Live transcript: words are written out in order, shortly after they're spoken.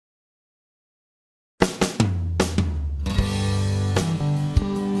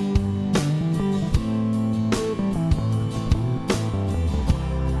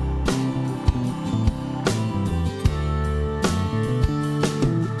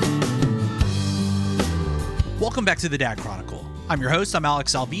Welcome back to The Dad Chronicle. I'm your host, I'm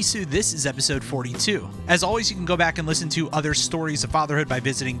Alex Alvisu. This is episode 42. As always, you can go back and listen to other stories of fatherhood by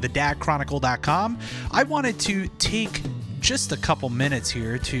visiting thedadchronicle.com. I wanted to take just a couple minutes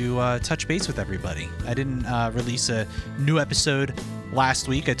here to touch base with everybody. I didn't release a new episode last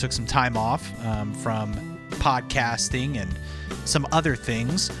week. I took some time off from podcasting and some other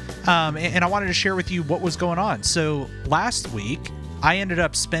things, and I wanted to share with you what was going on. So last week, I ended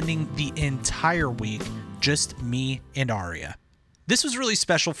up spending the entire week just me and Aria. This was really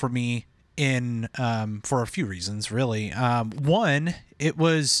special for me for a few reasons, really. One, it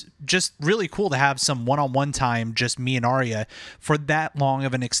was just really cool to have some one-on-one time, just me and Aria, for that long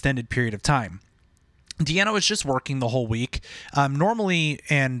of an extended period of time. Deanna was just working the whole week. Normally,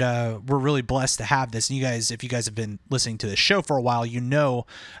 and we're really blessed to have this. And you guys, if you guys have been listening to this show for a while, you know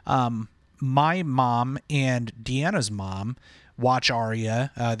my mom and Deanna's mom watch Aria.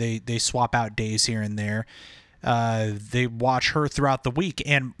 They swap out days here and there. They watch her throughout the week.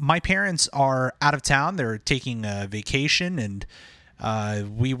 And my parents are out of town. They're taking a vacation, and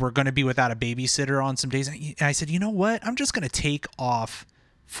we were going to be without a babysitter on some days. And I said, you know what? I'm just going to take off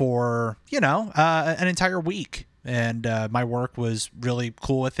for, an entire week. And my work was really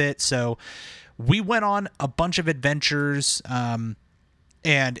cool with it. So we went on a bunch of adventures, I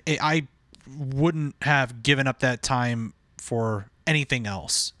wouldn't have given up that time for anything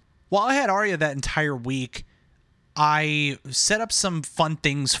else. While I had Aria that entire week, I set up some fun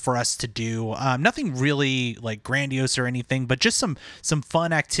things for us to do. Nothing really like grandiose or anything, but just some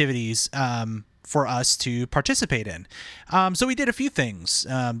fun activities for us to participate in. So we did a few things.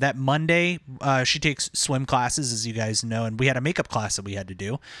 That Monday, she takes swim classes, as you guys know, and we had a makeup class that we had to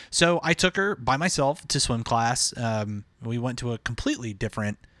do. So I took her by myself to swim class. We went to a completely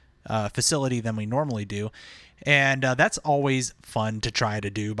different facility than we normally do. And that's always fun to try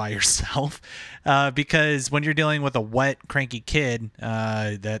to do by yourself because when you're dealing with a wet, cranky kid,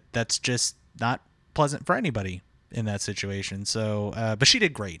 that's just not pleasant for anybody in that situation. So, but she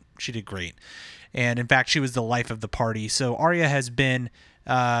did great. She did great. And in fact, she was the life of the party. So Aria has been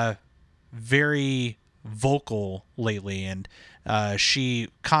very vocal lately, and she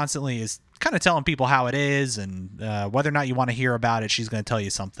constantly is kind of telling people how it is, and whether or not you want to hear about it, she's going to tell you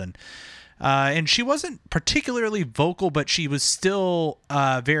something. And she wasn't particularly vocal, but she was still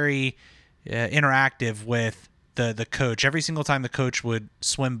very interactive with the coach. Every single time the coach would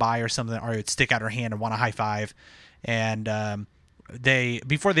swim by or something, or would stick out her hand and want a high five. And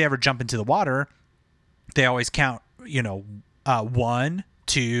before they ever jump into the water, they always count, 1,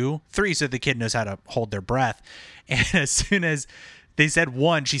 2, 3, so the kid knows how to hold their breath. And as soon as they said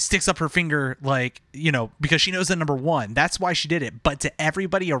 1, she sticks up her finger because she knows the number 1. That's why she did it. But to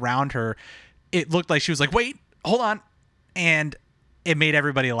everybody around her, it looked like she was like, wait, hold on. And it made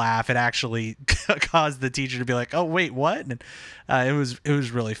everybody laugh. It actually caused the teacher to be like, oh, wait, what? And it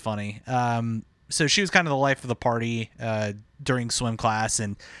was really funny. So she was kind of the life of the party during swim class.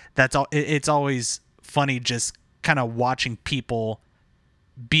 And that's all. It's always funny just kind of watching people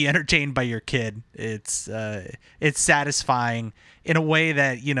be entertained by your kid. It's satisfying in a way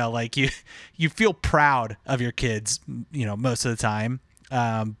that, you feel proud of your kids, most of the time.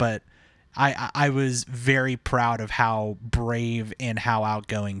 But I was very proud of how brave and how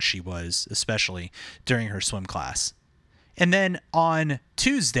outgoing she was, especially during her swim class. And then on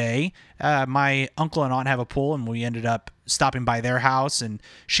Tuesday, my uncle and aunt have a pool, and we ended up stopping by their house, and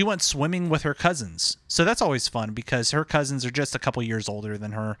she went swimming with her cousins. So that's always fun because her cousins are just a couple years older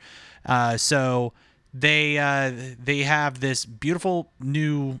than her. So they have this beautiful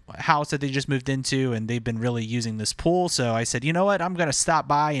new house that they just moved into, and they've been really using this pool. So I said, you know what, I'm going to stop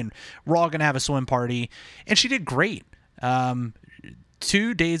by, and we're all going to have a swim party. And she did great.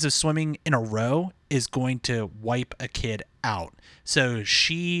 2 days of swimming in a row is going to wipe a kid out. So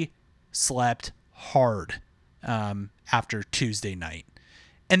she slept hard after Tuesday night.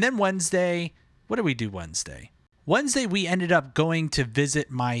 And then Wednesday, what did we do Wednesday? Wednesday, we ended up going to visit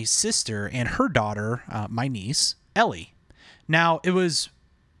my sister and her daughter, my niece, Ellie. Now, it was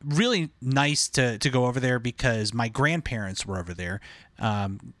really nice to go over there because my grandparents were over there.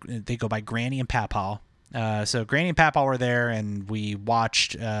 They go by Granny and Papaw. So Granny and Papaw were there, and we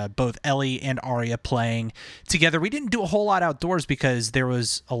watched both Ellie and Aria playing together. We didn't do a whole lot outdoors because it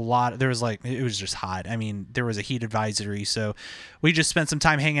was just hot. I mean, there was a heat advisory, so we just spent some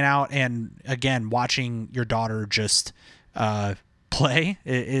time hanging out. And again, watching your daughter just play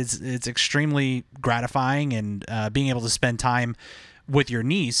it's extremely gratifying, and being able to spend time with your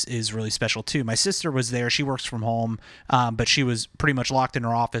niece is really special too. My sister was there. She works from home, but she was pretty much locked in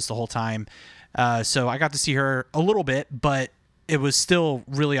her office the whole time. So I got to see her a little bit, but it was still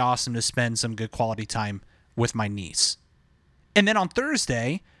really awesome to spend some good quality time with my niece. And then on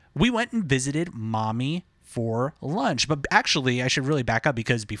Thursday, we went and visited mommy for lunch. But actually, I should really back up,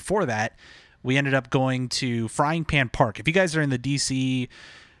 because before that, we ended up going to Frying Pan Park. If you guys are in the DC,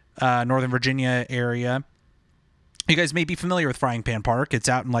 Northern Virginia area, you guys may be familiar with Frying Pan Park. It's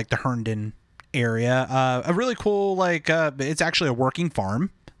out in like the Herndon area. A really cool, it's actually a working farm.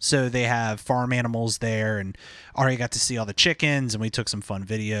 So they have farm animals there, and Aria got to see all the chickens, and we took some fun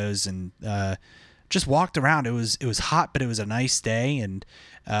videos and just walked around. It was hot, but it was a nice day, and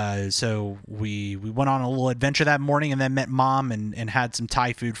so we went on a little adventure that morning, and then met Mom and had some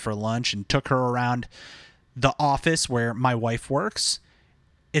Thai food for lunch, and took her around the office where my wife works.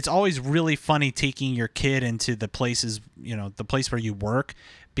 It's always really funny taking your kid into the places, the place where you work,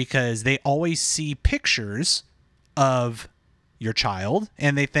 because they always see pictures of your child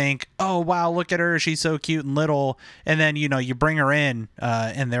and they think, oh, wow, look at her, she's so cute and little. And then, you bring her in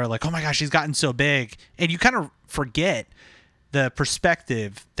and they're like, oh my gosh, she's gotten so big. And you kind of forget the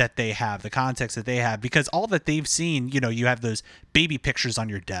perspective that they have, the context that they have, because all that they've seen, you have those baby pictures on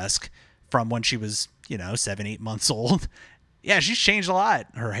your desk from when she was, 7-8 months old. Yeah, she's changed a lot.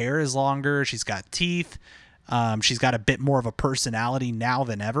 Her hair is longer. She's got teeth. She's got a bit more of a personality now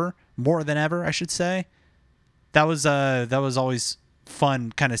than ever. More than ever, I should say. That was always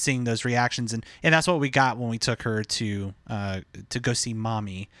fun, kind of seeing those reactions, and that's what we got when we took her to go see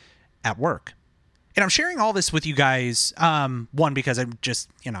mommy at work. And I'm sharing all this with you guys, one, because I'm just,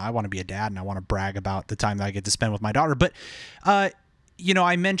 I want to be a dad and I want to brag about the time that I get to spend with my daughter. But I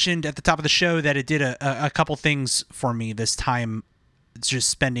mentioned at the top of the show that it did a couple things for me this time, just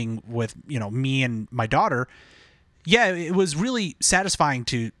spending with, me and my daughter. Yeah, it was really satisfying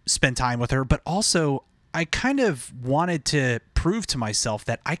to spend time with her, but also I kind of wanted to prove to myself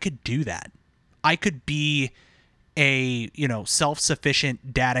that I could do that. I could be a,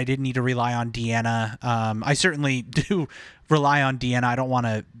 self-sufficient dad. I didn't need to rely on Deanna. I certainly do rely on Deanna. I don't want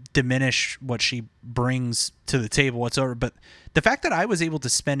to diminish what she brings to the table whatsoever, but the fact that I was able to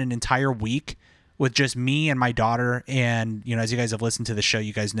spend an entire week with just me and my daughter, and, as you guys have listened to the show,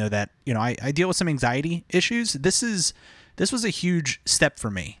 you guys know that, I deal with some anxiety issues. This was a huge step for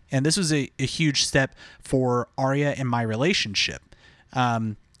me, and this was a huge step for Aria and my relationship.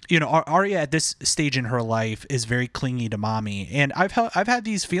 Aria at this stage in her life is very clingy to mommy, and I've had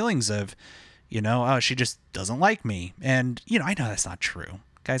these feelings of, oh, she just doesn't like me, and I know that's not true,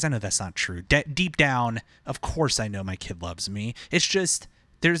 guys. I know that's not true. Deep down, of course, I know my kid loves me. It's just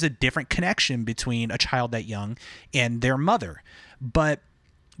there's a different connection between a child that young and their mother. But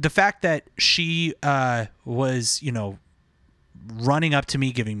the fact that she was, running up to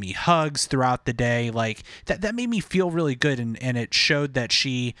me, giving me hugs throughout the day, like that made me feel really good, and it showed that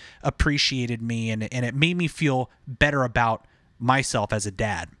she appreciated me, and it made me feel better about myself as a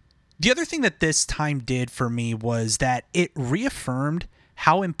dad. The other thing that this time did for me was that it reaffirmed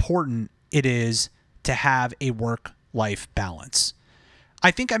how important it is to have a work-life balance. I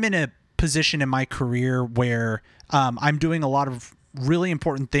think I'm in a position in my career where I'm doing a lot of really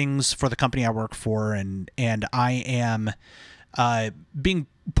important things for the company I work for, and I am being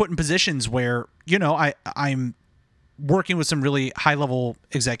put in positions where, I'm working with some really high-level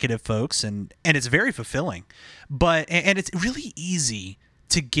executive folks, and it's very fulfilling. But it's really easy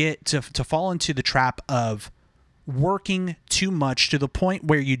to get to fall into the trap of working too much to the point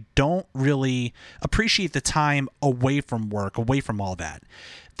where you don't really appreciate the time away from work, away from all that.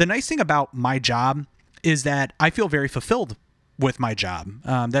 The nice thing about my job is that I feel very fulfilled with my job.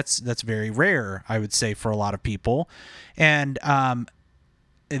 That's very rare, I would say, for a lot of people. And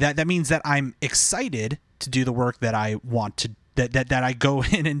that means that I'm excited to do the work that I want to, that I go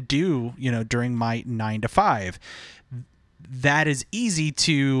in and do, during my 9 to 5. That is easy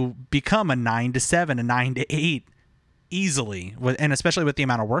to become a 9 to 7, a 9 to 8 easily, and especially with the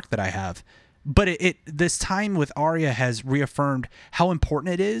amount of work that I have. But this time with Aria has reaffirmed how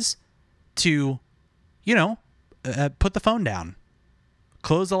important it is to, put the phone down,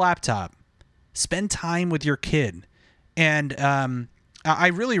 close the laptop, spend time with your kid. And I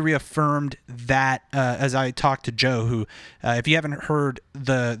really reaffirmed that as I talked to Joe, who, if you haven't heard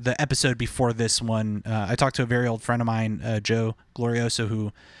the episode before this one, I talked to a very old friend of mine, Joe Glorioso,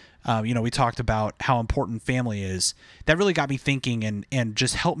 who, we talked about how important family is. That really got me thinking and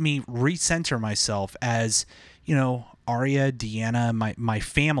just helped me recenter myself as, Aria, Deanna, my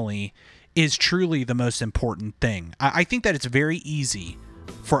family is truly the most important thing. I think that it's very easy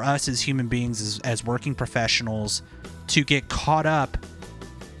for us as human beings, as working professionals, to get caught up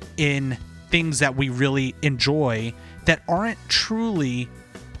in things that we really enjoy that aren't truly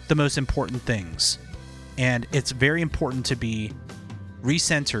the most important things. And it's very important to be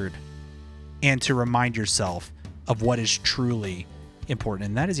recentered and to remind yourself of what is truly important.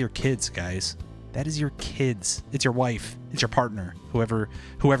 And that is your kids, guys. That is your kids. It's your wife. It's your partner,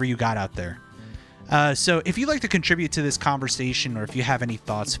 whoever you got out there. So if you'd like to contribute to this conversation, or if you have any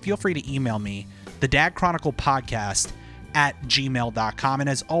thoughts, feel free to email me, thedadchroniclepodcast @gmail.com. And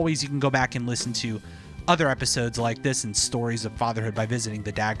as always, you can go back and listen to other episodes like this and stories of fatherhood by visiting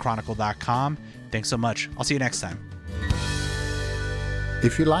thedadchronicle.com. Thanks so much. I'll see you next time.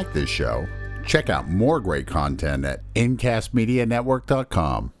 If you like this show, check out more great content at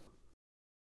incastmedianetwork.com.